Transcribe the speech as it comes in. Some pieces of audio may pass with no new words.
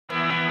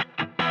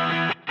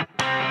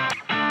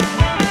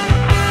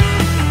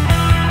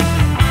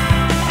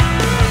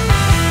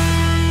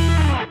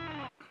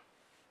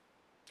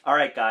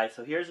Alright guys,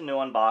 so here's a new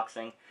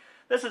unboxing.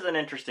 This is an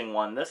interesting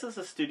one. This is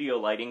a studio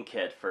lighting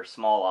kit for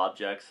small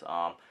objects.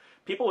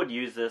 People would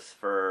use this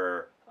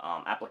for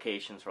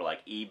applications for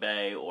like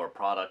eBay or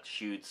product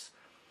shoots.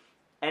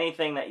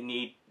 Anything that you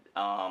need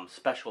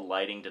special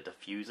lighting to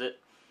diffuse it.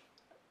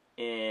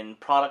 In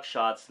product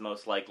shots,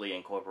 most likely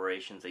in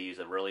corporations, they use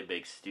a really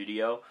big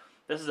studio.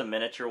 This is a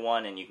miniature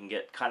one and you can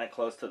get kind of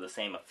close to the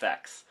same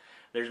effects.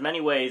 There's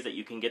many ways that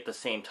you can get the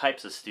same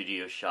types of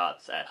studio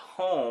shots at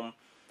home,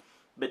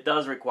 but it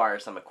does require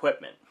some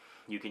equipment.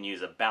 You can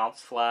use a bounce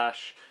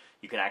flash,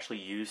 you can actually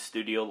use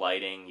studio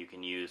lighting, you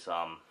can use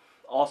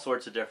all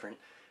sorts of different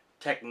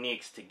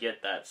techniques to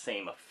get that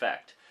same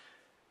effect.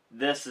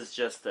 This is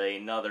just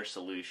another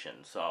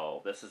solution,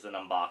 so this is an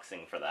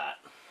unboxing for that.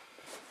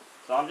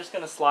 So I'm just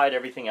going to slide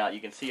everything out.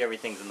 You can see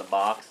everything's in the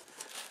box.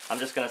 I'm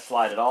just going to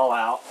slide it all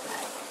out,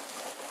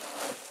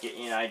 get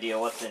you an idea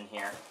what's in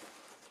here.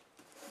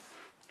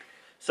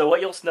 So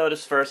what you'll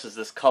notice first is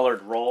this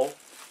colored roll.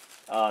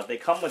 They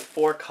come with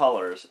 4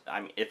 colors,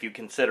 if you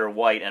consider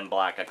white and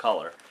black a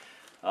color.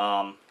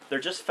 They're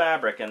just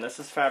fabric, and this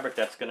is fabric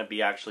that's going to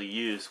be actually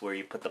used where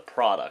you put the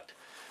product.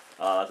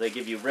 They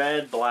give you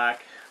red,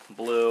 black,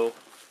 blue,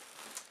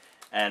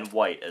 and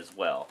white as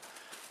well.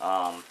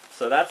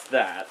 So that's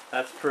that.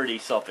 That's pretty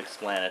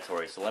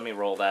self-explanatory. So let me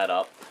roll that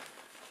up,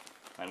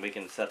 and we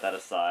can set that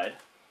aside.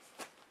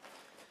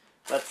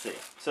 Let's see.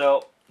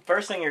 So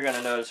first thing you're going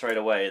to notice right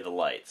away are the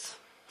lights.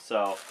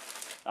 So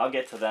I'll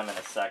get to them in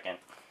a second.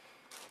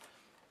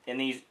 In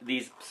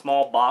these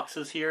small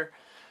boxes here,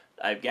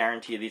 I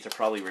guarantee you these are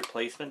probably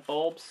replacement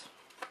bulbs,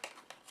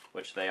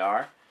 which they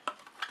are,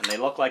 and they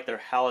look like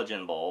they're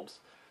halogen bulbs.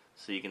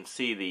 So you can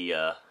see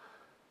the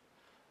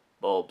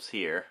bulbs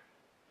here.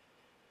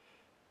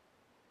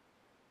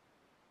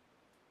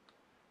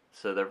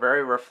 So they're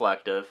very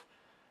reflective,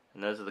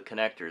 and those are the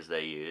connectors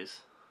they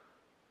use.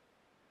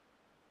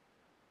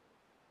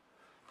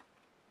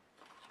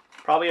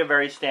 Probably a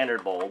very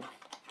standard bulb.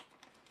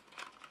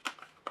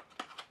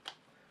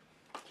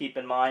 Keep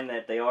in mind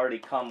that they already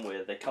come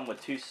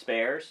with 2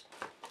 spares,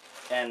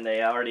 and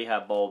they already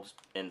have bulbs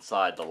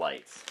inside the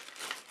lights.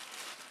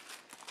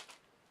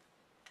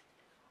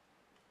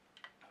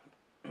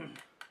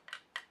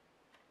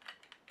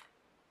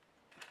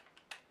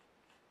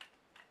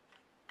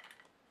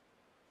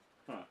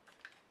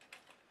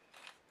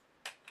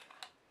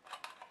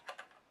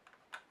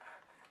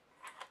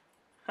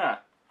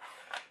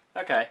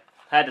 Okay,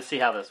 I had to see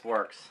how this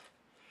works.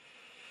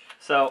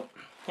 So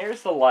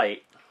here's the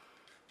light.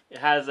 It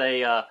has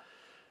a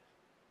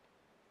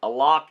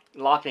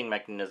locking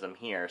mechanism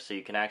here, so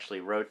you can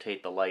actually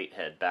rotate the light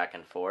head back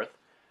and forth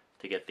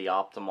to get the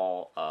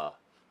optimal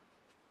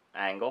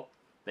angle.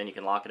 Then you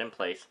can lock it in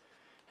place.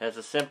 It has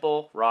a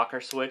simple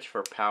rocker switch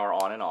for power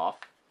on and off,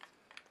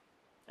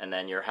 and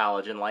then your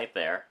halogen light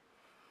there.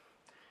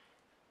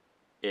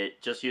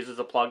 It just uses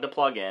a plug to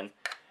plug in.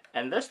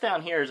 And this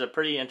down here is a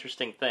pretty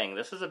interesting thing.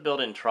 This is a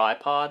built-in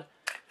tripod,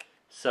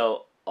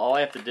 so all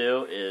I have to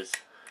do is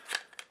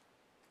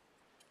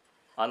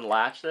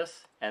unlatch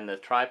this, and the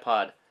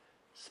tripod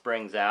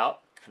springs out,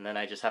 and then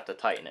I just have to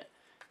tighten it,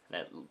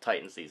 and it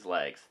tightens these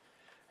legs.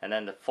 And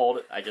then to fold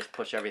it, I just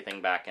push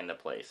everything back into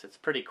place. It's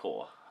pretty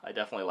cool. I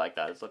definitely like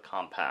that. It's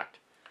compact,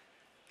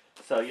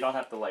 so you don't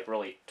have to like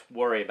really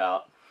worry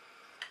about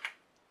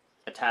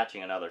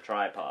attaching another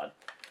tripod.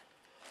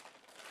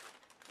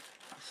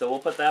 So we'll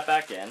put that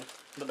back in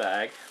the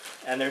bag,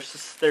 and there's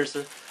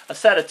a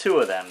set of 2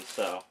 of them.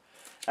 So,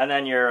 and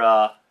then you're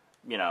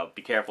you know,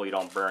 be careful you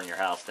don't burn your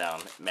house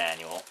down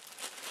manual.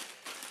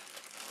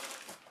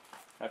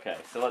 Okay,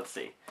 so let's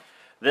see.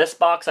 This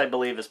box, I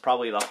believe, is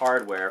probably the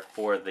hardware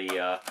for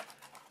the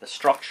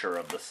structure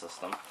of the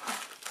system.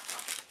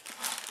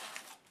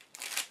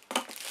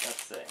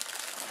 Let's see.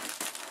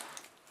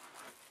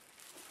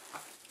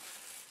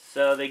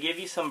 So they give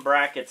you some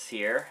brackets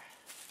here.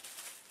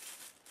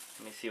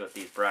 Let me see what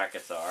these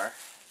brackets are.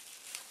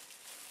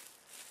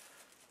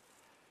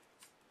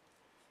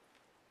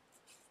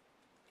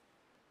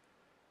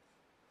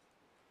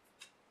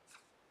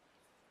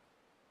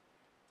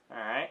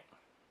 Alright.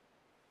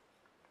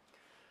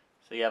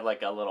 So you have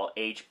like a little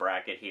H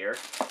bracket here.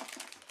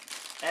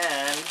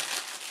 And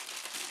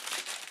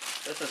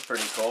this is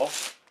pretty cool.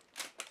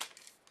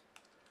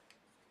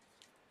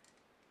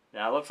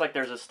 Now it looks like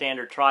there's a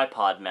standard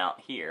tripod mount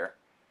here.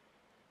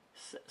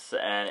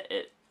 And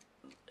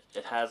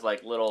it has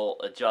like little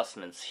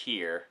adjustments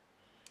here,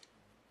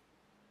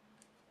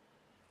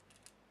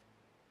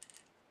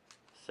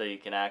 so you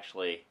can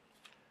actually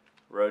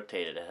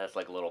rotate it. It has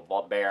like a little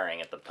bearing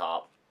at the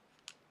top,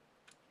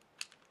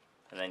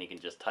 and then you can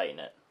just tighten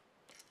it.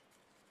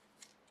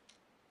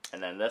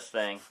 And then this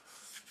thing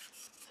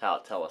is how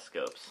it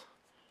telescopes,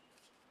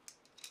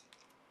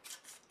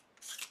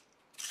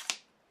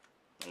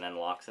 and then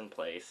locks in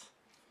place.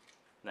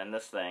 And then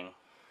this thing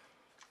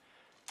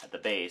at the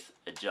base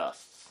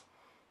adjusts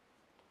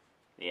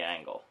the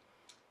angle.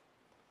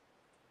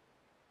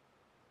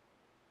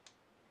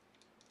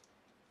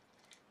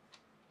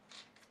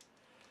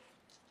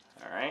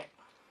 Alright.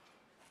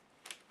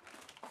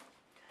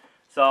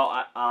 So So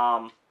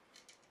I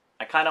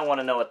kind of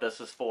want to know what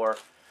this is for.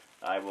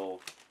 I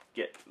will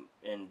get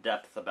in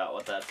depth about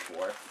what that's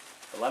for.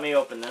 But let me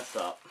open this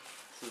up.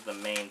 This is the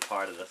main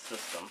part of the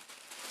system.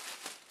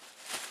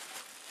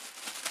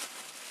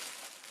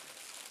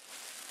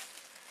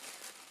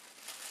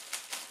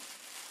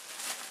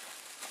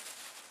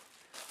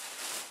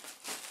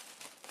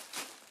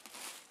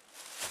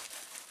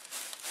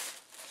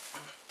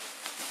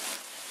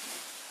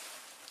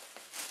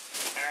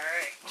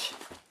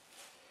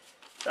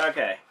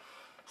 Okay,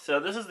 so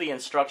this is the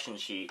instruction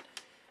sheet,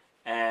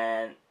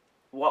 and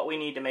what we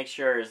need to make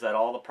sure is that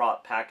all the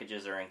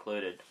packages are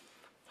included.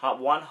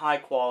 One high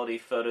quality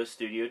photo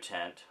studio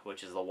tent,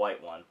 which is the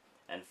white one,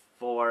 and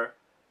the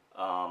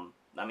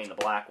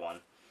black one,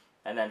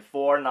 and then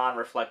 4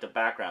 non-reflective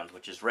backgrounds,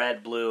 which is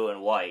red, blue,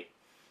 and white,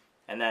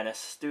 and then a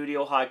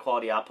studio high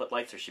quality output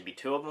lights. There should be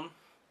 2 of them,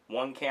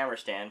 1 camera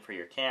stand for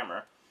your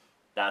camera.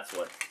 That's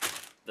what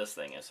this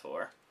thing is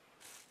for.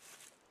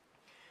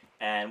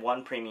 And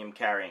 1 premium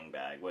carrying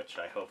bag, which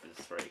I hope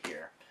is right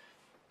here.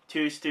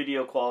 2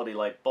 studio quality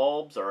light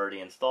bulbs are already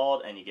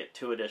installed, and you get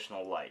 2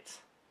 additional lights.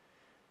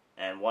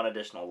 And 1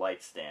 additional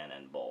light stand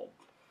and bulb.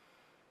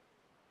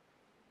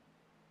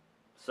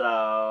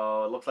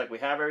 So, it looks like we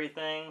have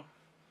everything.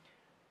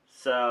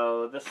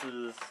 So, this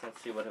is,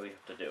 let's see, what do we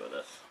have to do with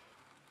this?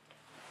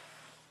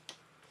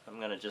 I'm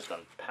going to just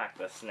unpack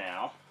this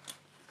now.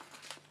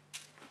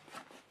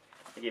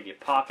 They give you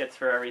pockets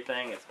for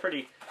everything. It's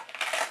pretty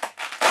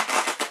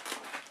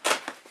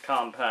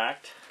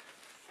compact.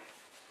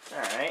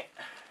 Alright.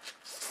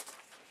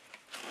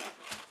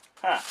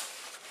 Huh.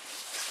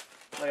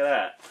 Look at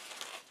that.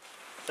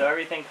 So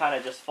everything kind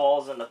of just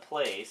falls into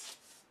place.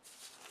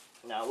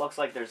 Now it looks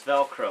like there's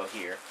Velcro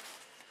here,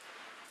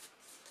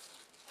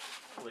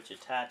 which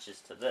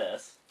attaches to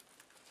this.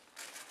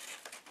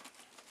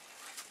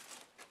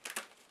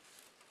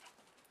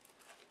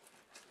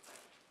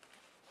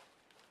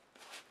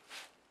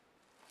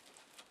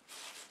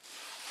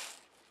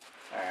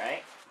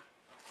 Alright.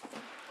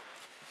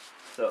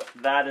 So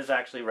that is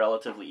actually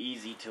relatively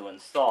easy to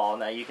install.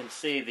 Now you can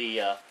see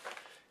the,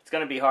 it's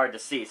going to be hard to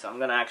see, so I'm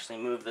going to actually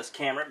move this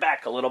camera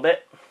back a little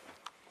bit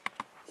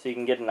so you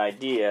can get an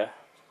idea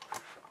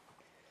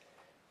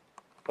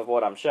of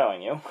what I'm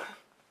showing you.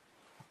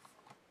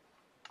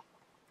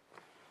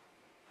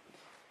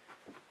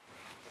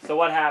 So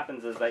what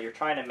happens is that you're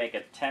trying to make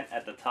a tent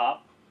at the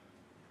top,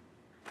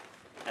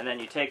 and then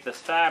you take this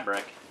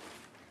fabric,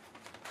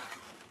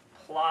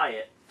 apply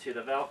it to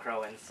the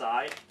Velcro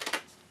inside,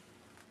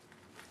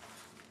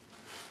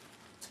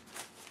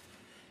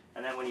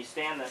 and then when you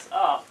stand this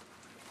up,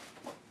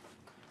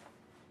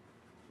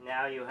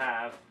 now you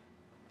have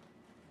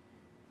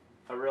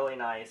a really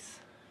nice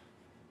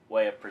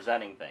way of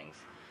presenting things.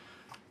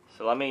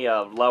 So let me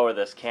lower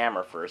this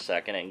camera for a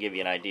second and give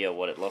you an idea of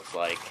what it looks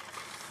like.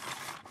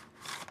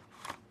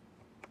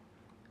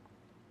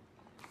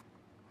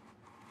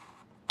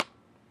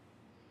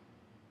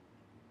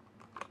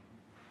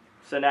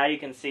 So now you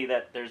can see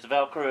that there's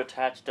Velcro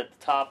attached at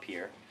the top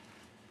here.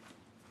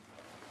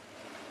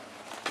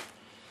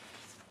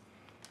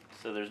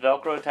 So there's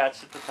Velcro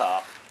attached at the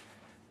top.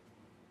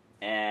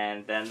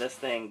 And then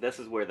this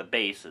is where the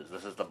base is.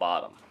 This is the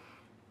bottom.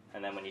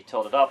 And then when you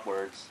tilt it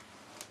upwards,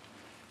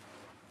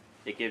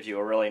 it gives you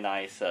a really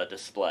nice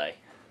display.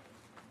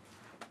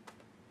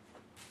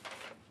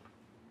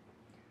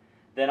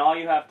 Then all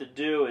you have to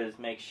do is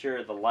make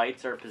sure the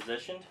lights are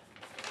positioned.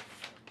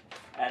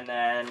 And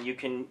then you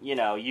can,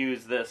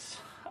 use this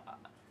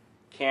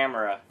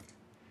camera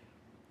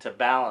to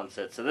balance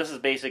it. So this is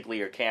basically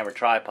your camera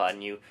tripod,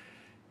 and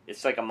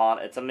it's like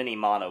it's a mini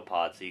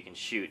monopod, so you can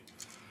shoot.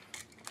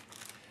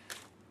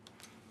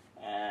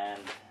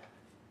 And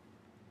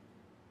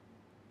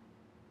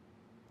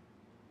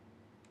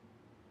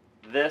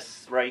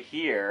this right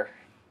here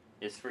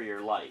is for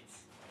your lights,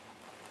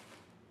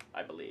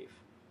 I believe.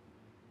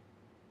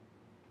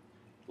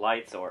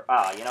 Lights or,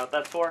 you know what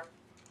that's for?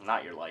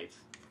 Not your lights.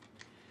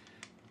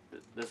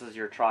 This is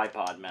your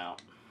tripod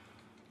mount.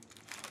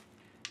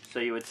 So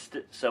you would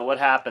so what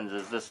happens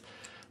is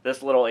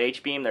this little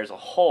H-beam, there's a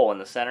hole in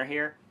the center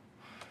here,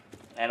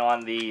 and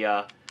on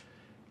the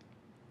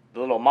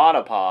little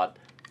monopod,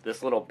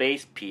 this little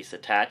base piece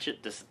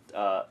gets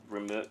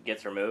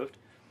removed.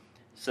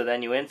 So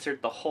then you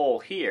insert the hole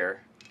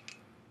here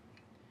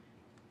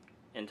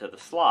into the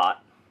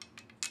slot,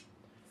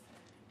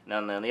 and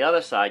then on the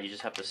other side you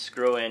just have to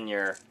screw in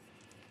your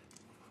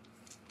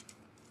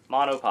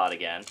monopod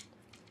again,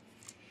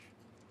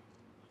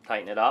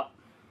 tighten it up,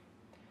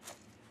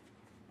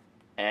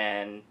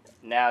 and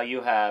now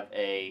you have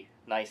a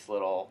nice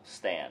little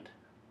stand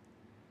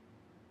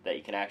that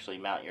you can actually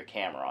mount your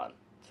camera on.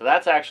 So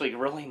that's actually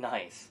really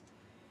nice.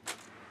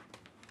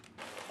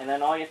 And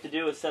then all you have to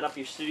do is set up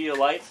your studio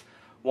lights,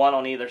 one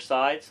on either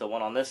side, so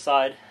one on this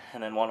side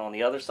and then one on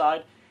the other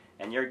side,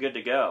 and you're good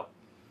to go.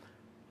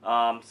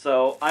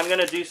 So I'm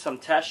going to do some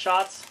test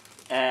shots,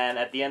 and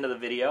at the end of the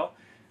video,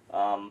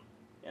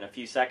 in a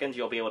few seconds,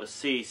 you'll be able to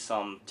see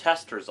some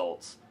test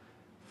results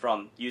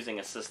from using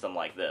a system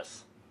like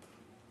this.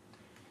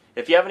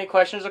 If you have any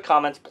questions or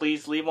comments,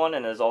 please leave one,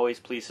 and as always,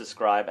 please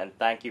subscribe, and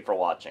thank you for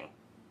watching.